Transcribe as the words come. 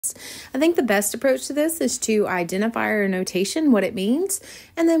I think the best approach to this is to identify our notation, what it means,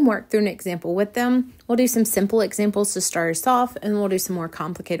 and then work through an example with them. We'll do some simple examples to start us off, and we'll do some more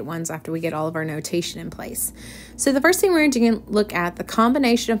complicated ones after we get all of our notation in place. So the first thing we're going to look at the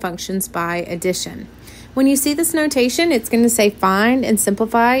combination of functions by addition. When you see this notation, it's going to say find and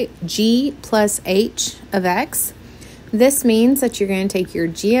simplify g plus h of x. This means that you're going to take your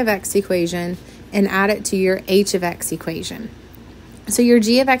g of x equation and add it to your h of x equation. So your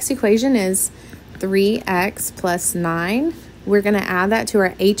g of x equation is 3x plus 9. We're going to add that to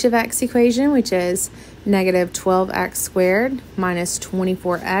our h of x equation, which is negative 12x squared minus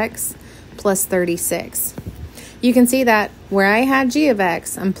 24x plus 36. You can see that where I had g of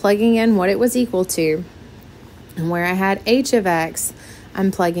x, I'm plugging in what it was equal to. And where I had h of x,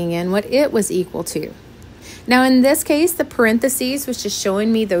 I'm plugging in what it was equal to. Now in this case, the parentheses was just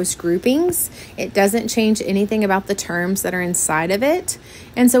showing me those groupings. It doesn't change anything about the terms that are inside of it.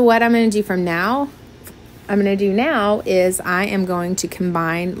 And so what I'm going to do now is I am going to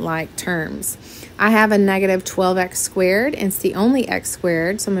combine like terms. I have a negative 12x squared, and it's the only x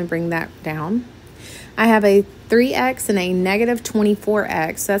squared, so I'm going to bring that down. I have a 3x and a negative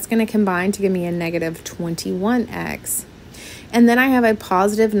 24x, so that's going to combine to give me a negative 21x. And then I have a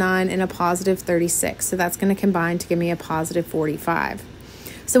positive 9 and a positive 36. So that's going to combine to give me a positive 45.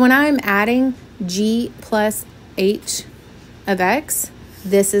 So when I'm adding g plus h of x,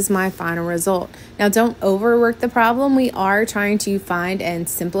 this is my final result. Now don't overwork the problem. We are trying to find and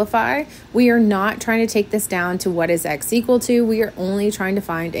simplify. We are not trying to take this down to what is x equal to. We are only trying to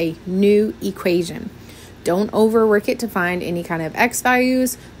find a new equation. Don't overwork it to find any kind of x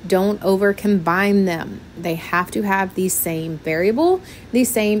values. Don't over combine them. They have to have the same variable, the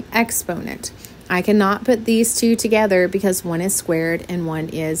same exponent. I cannot put these two together because one is squared and one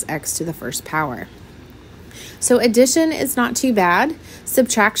is x to the first power. So addition is not too bad.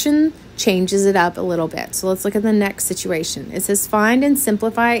 Subtraction changes it up a little bit. So let's look at the next situation. It says find and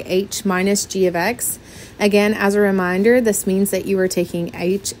simplify h minus g of x. Again, as a reminder, this means that you are taking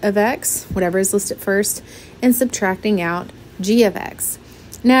h of x, whatever is listed first, and subtracting out g of x.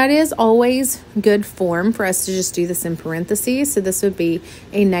 Now, it is always good form for us to just do this in parentheses. So this would be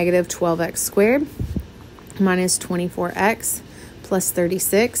a negative 12x squared minus 24x plus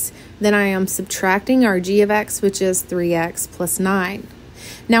 36. Then I am subtracting our g of x, which is 3x plus 9.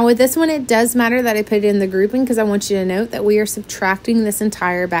 Now with this one, it does matter that I put it in the grouping because I want you to note that we are subtracting this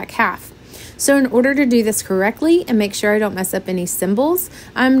entire back half. So in order to do this correctly and make sure I don't mess up any symbols,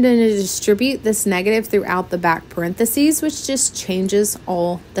 I'm going to distribute this negative throughout the back parentheses, which just changes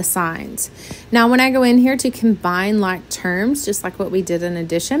all the signs. Now when I go in here to combine like terms, just like what we did in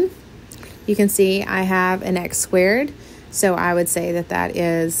addition, you can see I have an x squared. So I would say that that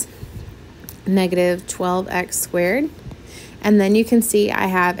is negative 12x squared. And then you can see I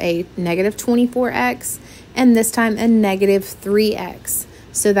have a negative 24x and this time a negative 3x.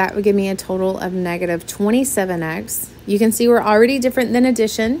 So that would give me a total of negative 27x. You can see we're already different than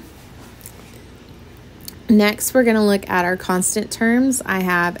addition. Next, we're going to look at our constant terms. I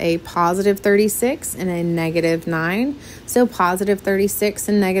have a positive 36 and a negative 9. So positive 36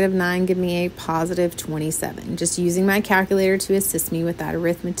 and negative 9 give me a positive 27. Just using my calculator to assist me with that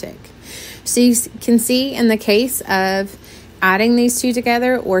arithmetic. So you can see in the case of adding these two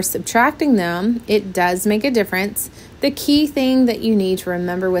together or subtracting them, it does make a difference. The key thing that you need to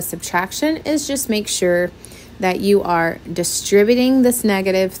remember with subtraction is just make sure that you are distributing this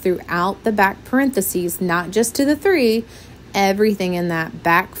negative throughout the back parentheses, not just to the 3, everything in that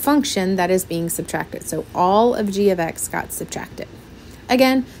back function that is being subtracted. So all of g of x got subtracted.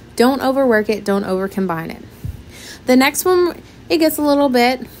 Again, don't overwork it, don't over combine it. The next one, it gets a little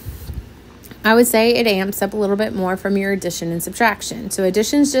bit, I would say it amps up a little bit more from your addition and subtraction. So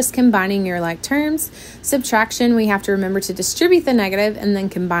addition is just combining your like terms. Subtraction, we have to remember to distribute the negative and then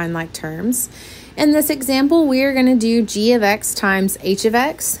combine like terms. In this example, we are going to do g of x times h of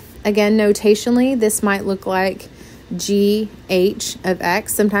x. Again, notationally, this might look like g h of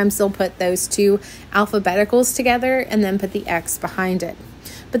x. Sometimes they'll put those two alphabeticals together and then put the x behind it.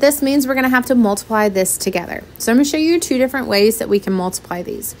 But this means we're going to have to multiply this together. So I'm going to show you two different ways that we can multiply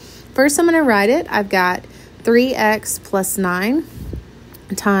these. First, I'm going to write it. I've got 3x plus 9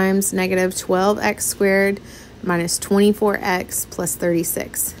 times negative 12x squared minus 24x plus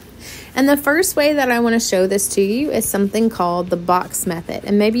 36. And the first way that I want to show this to you is something called the box method.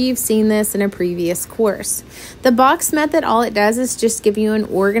 And maybe you've seen this in a previous course. The box method, all it does is just give you an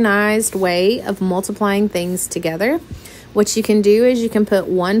organized way of multiplying things together. What you can do is you can put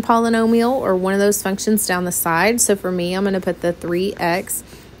one polynomial or one of those functions down the side. So for me, I'm going to put the 3x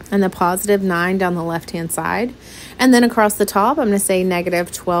and the positive 9 down the left-hand side. And then across the top, I'm going to say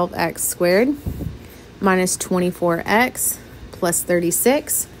negative 12x squared minus 24x plus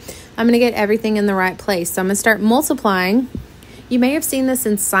 36. I'm going to get everything in the right place. So I'm going to start multiplying. You may have seen this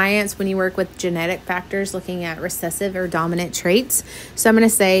in science when you work with genetic factors, looking at recessive or dominant traits. So I'm going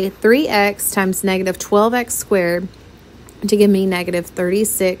to say 3x times negative 12x squared to give me negative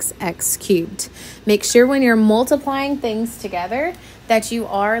 36x cubed. Make sure when you're multiplying things together that you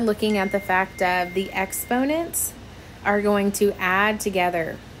are looking at the fact of the exponents are going to add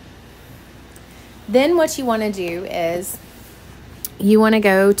together. Then what you want to do is you want to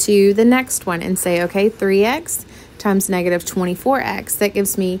go to the next one and say, okay, 3x times negative 24x. That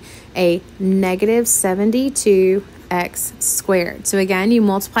gives me a negative 72x squared. So again, you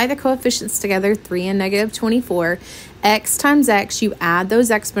multiply the coefficients together, 3 and negative 24. X times x, you add those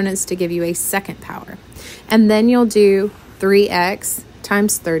exponents to give you a second power. And then you'll do 3x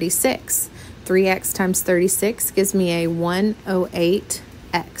times 36. 3x times 36 gives me a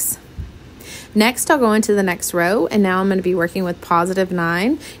 108x. Next, I'll go into the next row, and now I'm going to be working with positive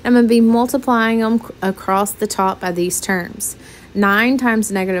 9. I'm going to be multiplying them across the top by these terms. 9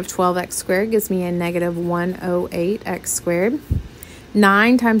 times negative 12x squared gives me a negative 108x squared.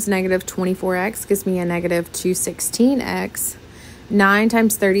 9 times negative 24x gives me a negative 216x. 9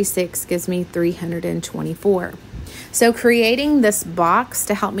 times 36 gives me 324. So creating this box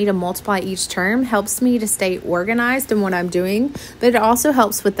to help me to multiply each term helps me to stay organized in what I'm doing, but it also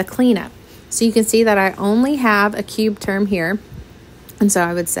helps with the cleanup. So you can see that I only have a cube term here. And so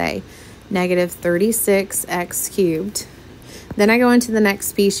I would say negative 36x cubed. Then I go into the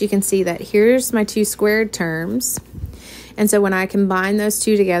next piece. You can see that here's my two squared terms. And so when I combine those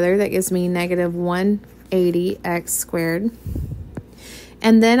two together, that gives me negative 180x squared.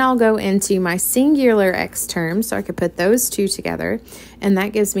 And then I'll go into my singular x terms. So I could put those two together. And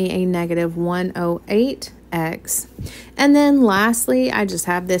that gives me a negative 108x. And then lastly, I just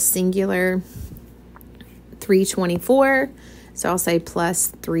have this singular 324. So I'll say plus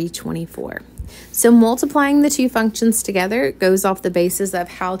 324. So multiplying the two functions together goes off the basis of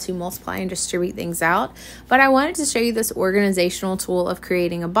how to multiply and distribute things out. But I wanted to show you this organizational tool of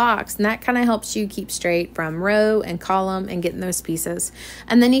creating a box, and that kind of helps you keep straight from row and column and getting those pieces.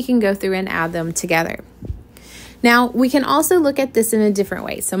 And then you can go through and add them together. Now, we can also look at this in a different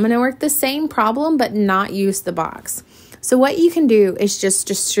way. So I'm going to work the same problem, but not use the box. So what you can do is just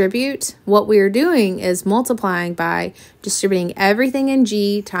distribute. What we're doing is multiplying by distributing everything in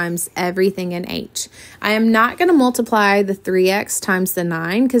G times everything in H. I am not going to multiply the 3x times the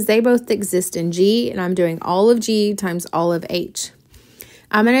 9 because they both exist in G, and I'm doing all of G times all of H.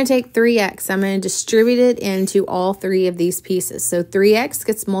 I'm going to take 3x. I'm going to distribute it into all three of these pieces. So 3x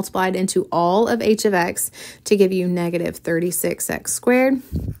gets multiplied into all of h of x to give you negative 36x squared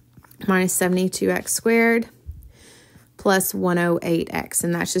minus 72x squared plus 108x.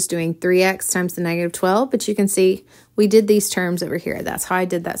 And that's just doing 3x times the negative 12. But you can see we did these terms over here. That's how I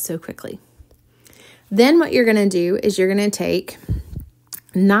did that so quickly. Then what you're going to do is you're going to take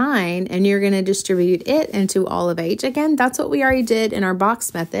 9 and you're going to distribute it into all of h. Again, that's what we already did in our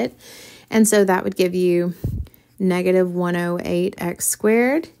box method. And so that would give you negative 108x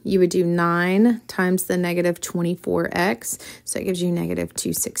squared. You would do 9 times the negative 24x. So it gives you negative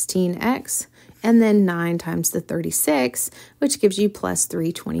 216x. And then 9 times the 36, which gives you plus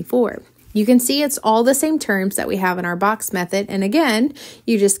 324. You can see it's all the same terms that we have in our box method. And again,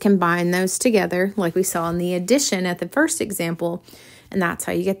 you just combine those together like we saw in the addition at the first example. And that's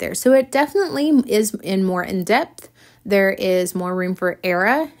how you get there. So it definitely is more in depth. There is more room for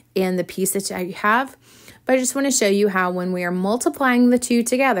error in the piece that you have. But I just want to show you how when we are multiplying the two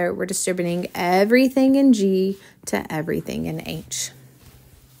together, we're distributing everything in G to everything in H.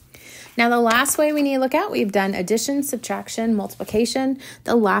 Now the last way we need to look at, we've done addition, subtraction, multiplication.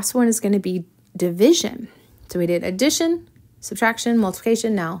 The last one is going to be division. So we did addition, subtraction,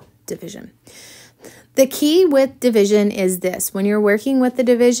 multiplication, now division. The key with division is this. When you're working with the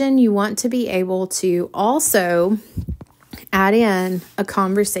division, you want to be able to also add in a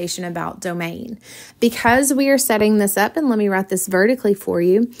conversation about domain. Because we are setting this up, and let me write this vertically for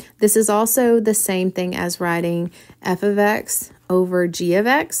you, this is also the same thing as writing f of x over g of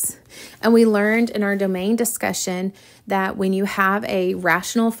x. And we learned in our domain discussion that when you have a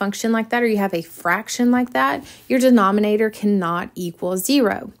rational function like that, or you have a fraction like that, your denominator cannot equal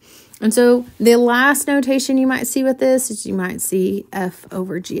 0. And so the last notation you might see with this is you might see f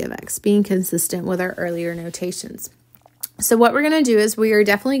over g of x, being consistent with our earlier notations. So what we're going to do is we are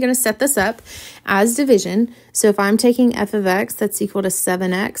definitely going to set this up as division. So if I'm taking f of x, that's equal to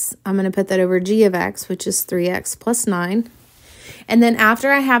 7x. I'm going to put that over g of x, which is 3x plus 9. And then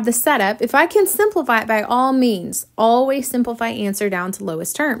after I have the setup, if I can simplify it, by all means, always simplify answer down to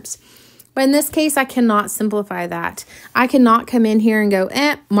lowest terms. But in this case, I cannot simplify that. I cannot come in here and go,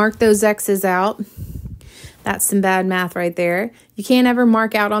 mark those X's out. That's some bad math right there. You can't ever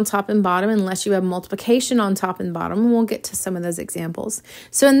mark out on top and bottom unless you have multiplication on top and bottom. And we'll get to some of those examples.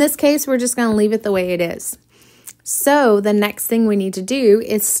 So in this case, we're just going to leave it the way it is. So the next thing we need to do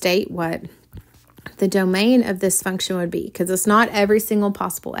is state what the domain of this function would be, because it's not every single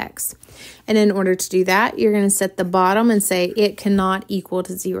possible x. And in order to do that, you're going to set the bottom and say it cannot equal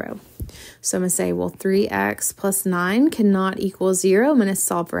to 0. So I'm going to say, well, 3x plus 9 cannot equal 0. I'm going to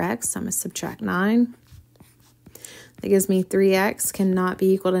solve for x. So I'm going to subtract 9. That gives me 3x cannot be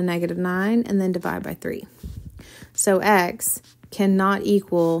equal to negative 9, and then divide by 3. So x cannot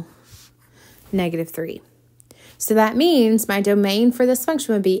equal negative 3. So that means my domain for this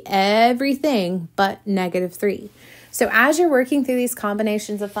function would be everything but negative 3. So as you're working through these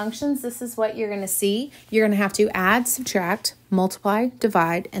combinations of functions, this is what you're going to see. You're going to have to add, subtract, multiply,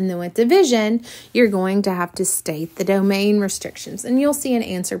 divide, and then with division, you're going to have to state the domain restrictions, and you'll see an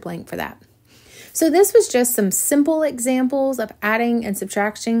answer blank for that. So this was just some simple examples of adding and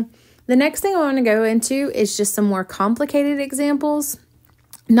subtracting. The next thing I want to go into is just some more complicated examples.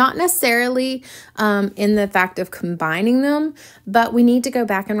 Not necessarily in the fact of combining them, but we need to go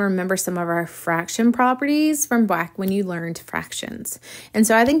back and remember some of our fraction properties from back when you learned fractions. And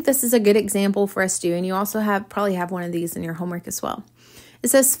so I think this is a good example for us to do, and you also probably have one of these in your homework as well. It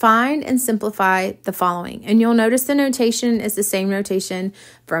says find and simplify the following. And you'll notice the notation is the same notation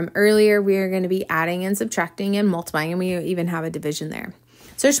from earlier. We are going to be adding and subtracting and multiplying, and we even have a division there.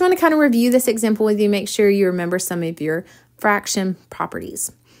 So I just want to kind of review this example with you, make sure you remember some of your fraction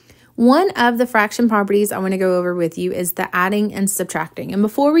properties. One of the fraction properties I want to go over with you is the adding and subtracting. And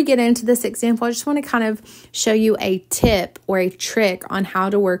before we get into this example, I just want to kind of show you a tip or a trick on how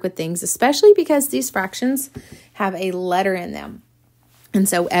to work with things, especially because these fractions have a letter in them. And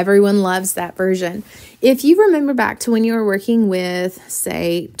so everyone loves that version. If you remember back to when you were working with,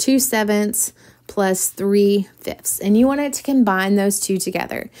 say, 2/7 plus 3/5, and you wanted to combine those two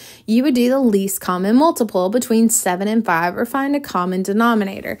together, you would do the least common multiple between 7 and 5, or find a common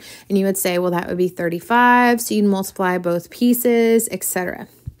denominator. And you would say, well, that would be 35, so you'd multiply both pieces, etc.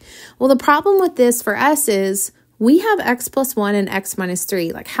 Well, the problem with this for us is we have x plus 1 and x minus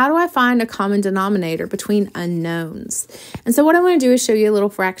 3. Like, how do I find a common denominator between unknowns? And so what I want to do is show you a little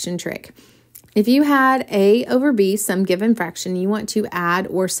fraction trick. If you had a over b, some given fraction, you want to add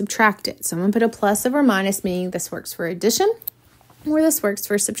or subtract it. So I'm going to put a plus over minus, meaning this works for addition or this works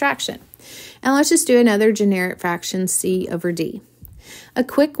for subtraction. And let's just do another generic fraction, c over d. A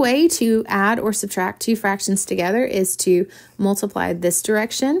quick way to add or subtract two fractions together is to multiply this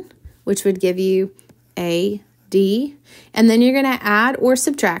direction, which would give you a d, and then you're going to add or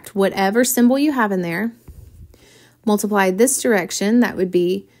subtract whatever symbol you have in there. Multiply this direction, that would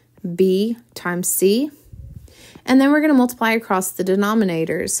be b times c, and then we're going to multiply across the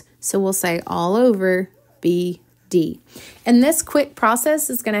denominators, so we'll say all over bd. And this quick process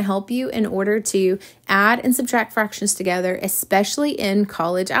is going to help you in order to add and subtract fractions together, especially in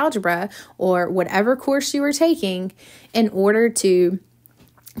college algebra or whatever course you are taking, in order to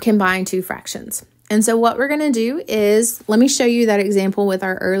combine two fractions. And so what we're going to do is, let me show you that example with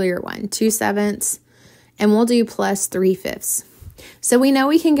our earlier one, 2/7, and we'll do plus 3/5. So we know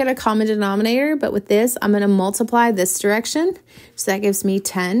we can get a common denominator, but with this, I'm going to multiply this direction. So that gives me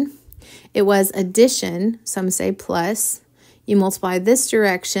 10. It was addition, so I'm going to say plus. You multiply this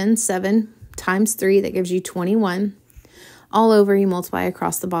direction, 7 times 3, that gives you 21. All over, you multiply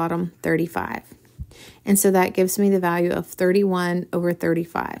across the bottom, 35. And so that gives me the value of 31 over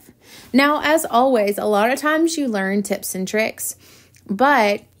 35. Now, as always, a lot of times you learn tips and tricks,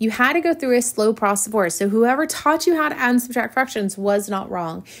 but you had to go through a slow process before. So whoever taught you how to add and subtract fractions was not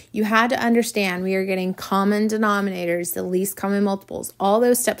wrong. You had to understand we are getting common denominators, the least common multiples. All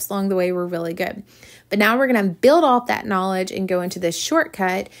those steps along the way were really good. But now we're going to build off that knowledge and go into this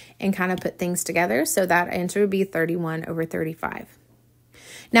shortcut and kind of put things together. So that answer would be 31 over 35.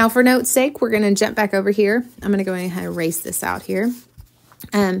 Now, for note's sake, we're going to jump back over here. I'm going to go ahead and erase this out here.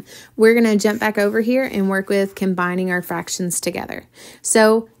 We're going to jump back over here and work with combining our fractions together.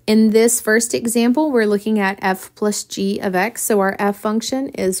 So in this first example, we're looking at f plus g of x. So our f function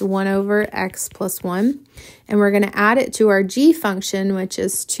is 1 over x plus 1. And we're going to add it to our g function, which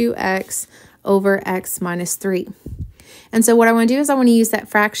is 2x over x minus 3. And so what I want to do is I want to use that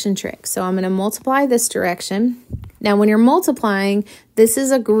fraction trick. So I'm going to multiply this direction. Now, when you're multiplying, this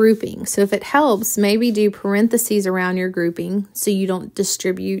is a grouping. So if it helps, maybe do parentheses around your grouping so you don't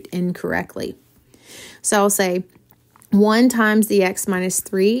distribute incorrectly. So I'll say 1 times the x minus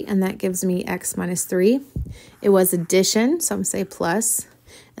 3, and that gives me x minus 3. It was addition, so I'm going to say plus.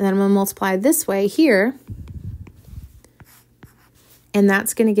 And then I'm going to multiply this way here. And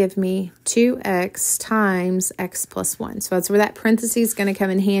that's going to give me 2x times x plus 1. So that's where that parentheses is going to come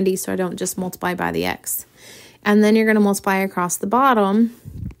in handy, so I don't just multiply by the x. And then you're going to multiply across the bottom,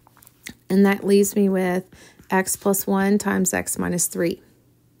 and that leaves me with x plus 1 times x minus 3.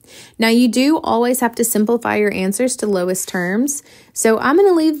 Now, you do always have to simplify your answers to lowest terms, so I'm going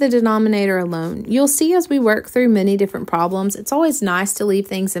to leave the denominator alone. You'll see as we work through many different problems, it's always nice to leave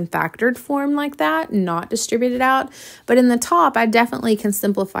things in factored form like that, not distribute it out, but in the top, I definitely can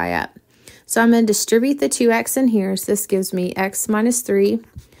simplify up. So I'm going to distribute the 2x in here, so this gives me x minus 3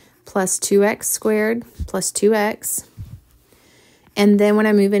 plus 2x squared plus 2x. And then when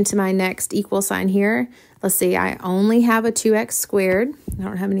I move into my next equal sign here, let's see, I only have a 2x squared. I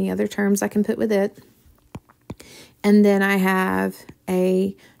don't have any other terms I can put with it. And then I have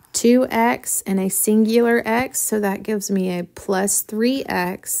a 2x and a singular x, so that gives me a plus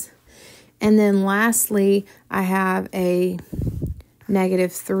 3x. And then lastly, I have a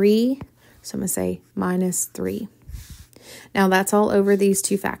negative 3, so I'm going to say minus 3. Now that's all over these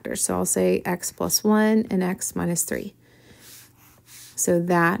two factors, so I'll say x plus 1 and x minus 3. So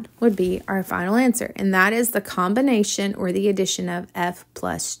that would be our final answer. And that is the combination or the addition of f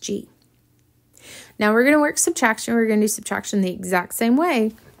plus g. Now we're going to work subtraction. We're going to do subtraction the exact same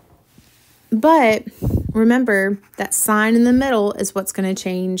way. But remember that sign in the middle is what's going to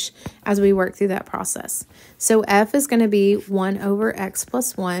change as we work through that process. So f is going to be 1 over x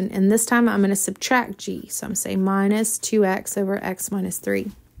plus 1. And this time I'm going to subtract g. So I'm going to say minus 2x over x minus 3.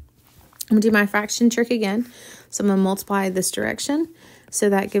 I'm going to do my fraction trick again. So I'm going to multiply this direction. So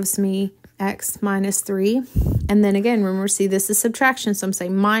that gives me x minus 3. And then again, remember, see, this is subtraction. So I'm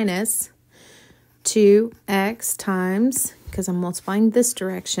saying minus 2x times, because I'm multiplying this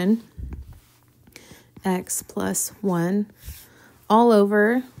direction, x plus 1. All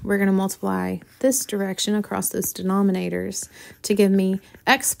over, we're going to multiply this direction across those denominators to give me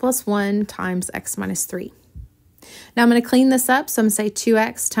x plus 1 times x minus 3. Now I'm going to clean this up. So I'm going to say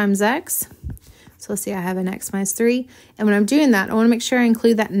 2x times x. So let's see, I have an x minus 3. And when I'm doing that, I want to make sure I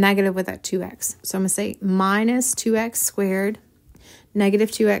include that negative with that 2x. So I'm going to say minus 2x squared,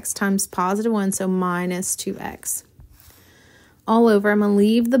 negative 2x times positive 1, so minus 2x. All over, I'm going to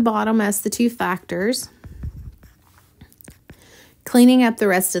leave the bottom as the two factors. Cleaning up the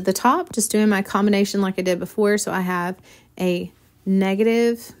rest of the top, just doing my combination like I did before. So I have a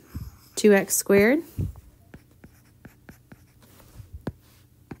negative 2x squared.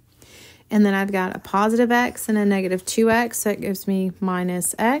 And then I've got a positive x and a negative 2x, so it gives me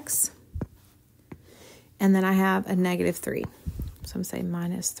minus x. And then I have a negative 3. So I'm going to say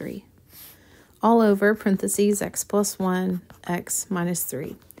minus 3. All over, parentheses, x plus 1, x minus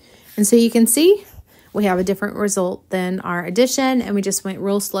 3. And so you can see we have a different result than our addition, and we just went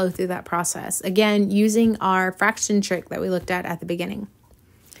real slow through that process. Again, using our fraction trick that we looked at the beginning.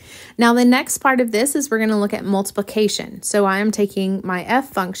 Now, the next part of this is we're going to look at multiplication. So I am taking my f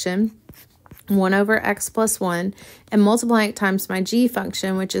function, 1 over x plus 1, and multiplying it times my g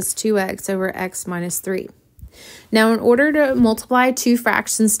function, which is 2x over x minus 3. Now, in order to multiply two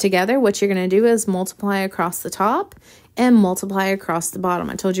fractions together, what you're going to do is multiply across the top and multiply across the bottom.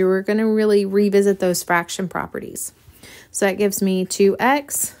 I told you we're going to really revisit those fraction properties. So that gives me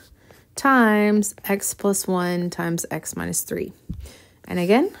 2x times x plus 1 times x minus 3. And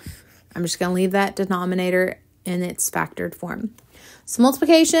again, I'm just going to leave that denominator in its factored form. So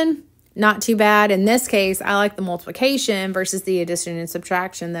multiplication, not too bad. In this case, I like the multiplication versus the addition and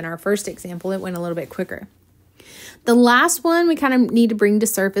subtraction than our first example. It went a little bit quicker. The last one we kind of need to bring to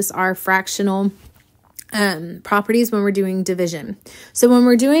surface are fractional properties when we're doing division. So when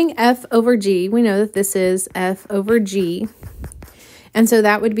we're doing f over g, we know that this is f over g. And so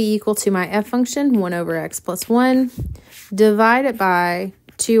that would be equal to my f function, 1 over x plus 1, divided by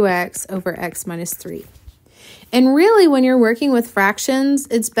 2x over x minus 3. And really, when you're working with fractions,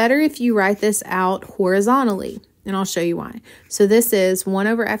 it's better if you write this out horizontally. And I'll show you why. So this is 1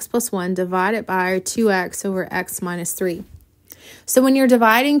 over x plus 1 divided by 2x over x minus 3. So when you're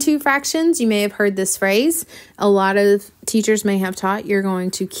dividing two fractions, you may have heard this phrase. A lot of teachers may have taught you're going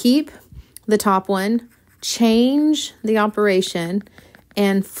to keep the top one, change the operation,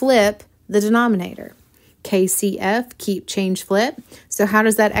 and flip the denominator. KCF, keep, change, flip. So how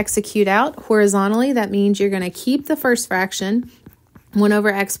does that execute out? Horizontally, that means you're going to keep the first fraction, 1 over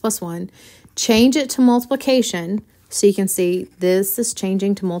x plus 1, change it to multiplication, so you can see this is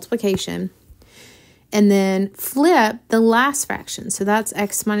changing to multiplication, and then flip the last fraction. So that's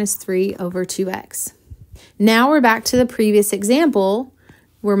x minus 3 over 2x. Now we're back to the previous example.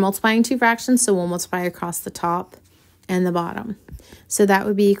 We're multiplying two fractions, so we'll multiply across the top and the bottom. So that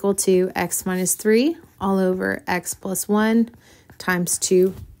would be equal to x minus 3 all over x plus 1 times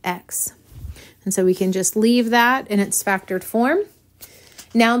 2x. And so we can just leave that in its factored form.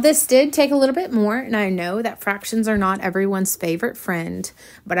 Now this did take a little bit more, and I know that fractions are not everyone's favorite friend,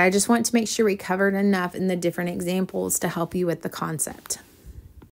 but I just want to make sure we covered enough in the different examples to help you with the concept.